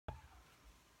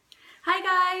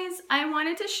guys, I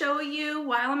wanted to show you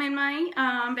while I'm in my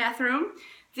bathroom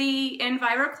the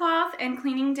EnviroCloth and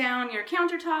cleaning down your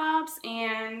countertops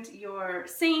and your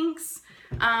sinks,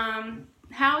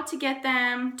 how to get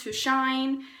them to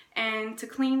shine and to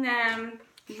clean them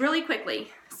really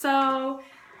quickly. So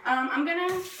I'm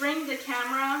gonna bring the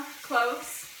camera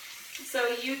close so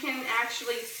you can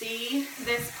actually see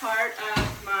this part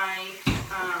of my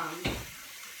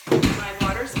my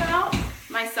water spout.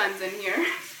 My son's in here.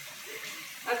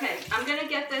 Okay, I'm gonna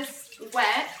get this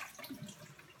wet,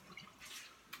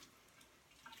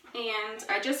 and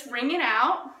I just wring it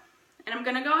out, and I'm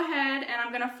gonna go ahead and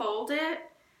I'm gonna fold it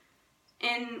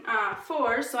in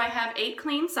 4, so I have 8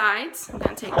 clean sides. I'm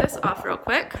gonna take this off real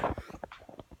quick.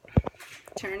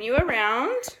 Turn you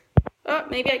around. Oh,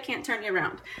 maybe I can't turn you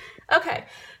around. Okay,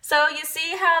 so you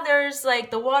see how there's like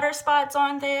the water spots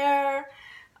on there,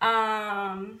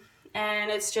 and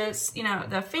it's just, you know,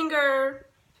 the finger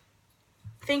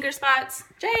spots.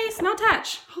 Jace, no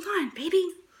touch. Hold on, baby.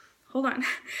 Hold on.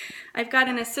 I've got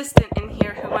an assistant in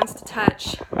here who wants to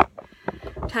touch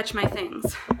my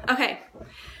things. Okay,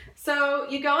 so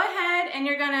you go ahead and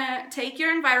you're gonna take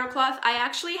your EnviroCloth. I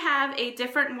actually have a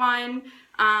different one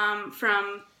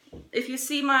from, if you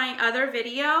see my other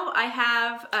video, I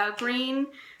have a green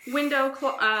green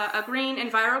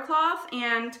EnviroCloth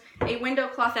and a window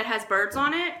cloth that has birds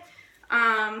on it.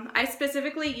 I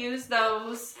specifically use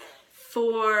those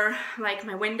for like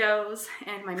my windows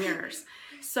and my mirrors.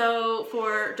 So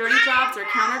for dirty jobs or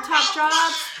countertop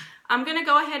jobs, I'm gonna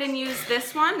go ahead and use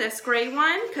this one, this gray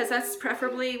one, because that's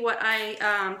preferably what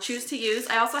I choose to use.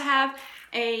 I also have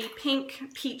a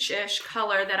pink peachish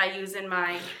color that I use in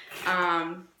my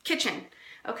kitchen.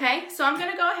 Okay, so I'm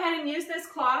gonna go ahead and use this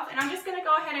cloth, and I'm just gonna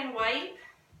go ahead and wipe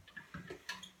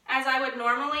as I would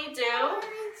normally do.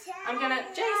 I'm gonna,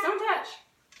 Jace, don't touch.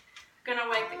 I'm gonna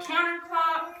wipe the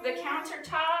countertop.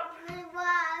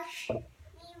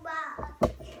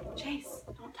 Jace,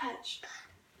 don't touch.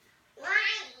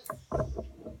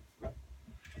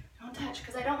 Don't touch,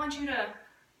 because I don't want you to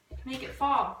make it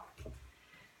fall.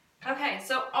 Okay,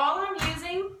 so all I'm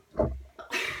using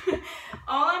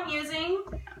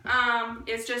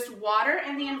is just water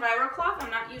and the EnviroCloth.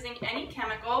 I'm not using any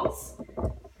chemicals.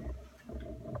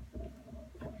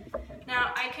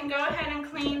 Now I can go ahead and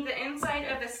clean the inside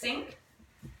of the sink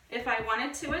if I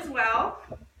wanted to as well.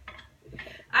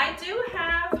 I do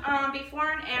have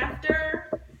before and after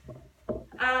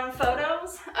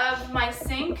photos of my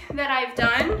sink that I've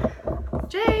done.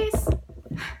 Jace!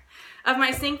 Of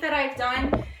my sink that I've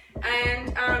done,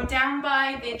 and down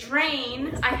by the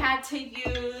drain, I had to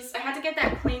get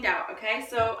that cleaned out, okay?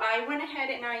 So I went ahead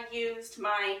and I used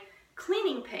my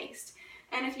cleaning paste.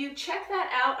 And if you check that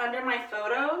out under my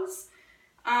photos,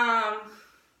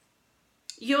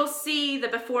 you'll see the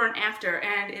before and after,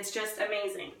 and it's just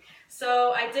amazing.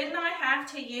 So I did not have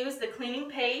to use the cleaning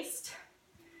paste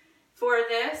for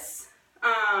this.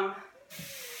 I'm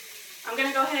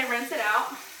gonna go ahead and rinse it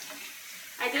out.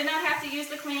 I did not have to use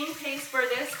the cleaning paste for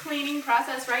this cleaning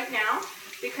process right now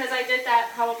because I did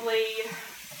that probably,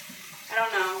 I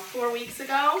don't know, 4 weeks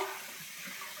ago,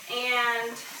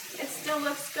 and it still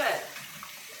looks good.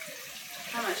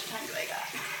 How much time do I got?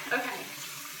 Okay,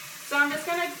 so I'm just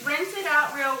gonna rinse it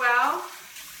out real well,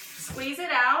 squeeze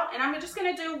it out, and I'm just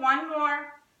gonna do one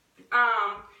more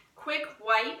quick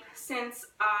wipe since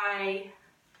I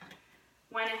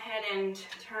went ahead and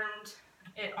turned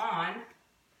it on.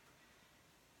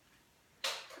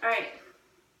 All right,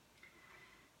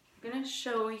 I'm gonna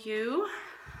show you.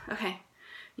 Okay,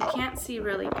 you can't see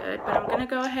really good, but I'm gonna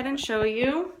go ahead and show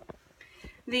you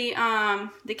the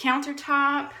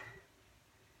countertop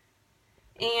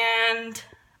and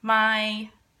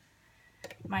my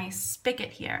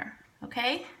spigot here.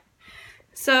 Okay,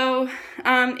 so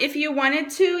if you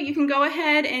wanted to, you can go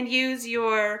ahead and use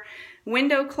your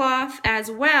window cloth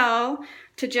as well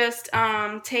to just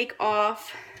take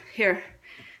off here.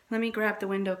 Let me grab the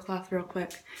window cloth real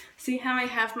quick. See how I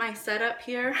have my setup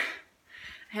here?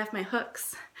 I have my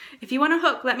hooks. If you want a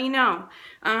hook, let me know.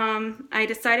 I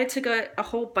decided to get a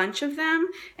whole bunch of them,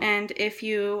 and if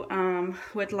you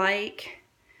would like,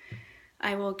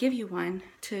 I will give you one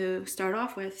to start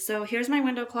off with. So here's my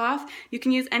window cloth. You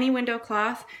can use any window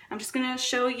cloth. I'm just gonna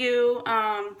show you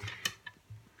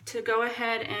to go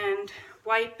ahead and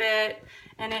wipe it,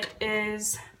 and it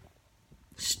is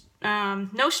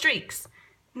no streaks.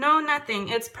 No, nothing.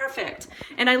 It's perfect.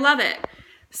 And I love it.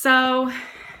 So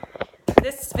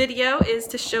this video is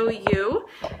to show you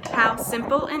how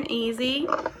simple and easy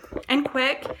and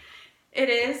quick it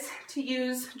is to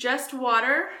use just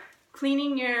water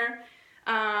cleaning your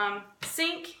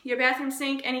sink, your bathroom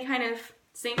sink, any kind of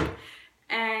sink,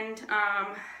 and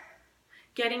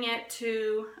getting it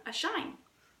to a shine.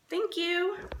 Thank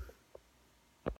you.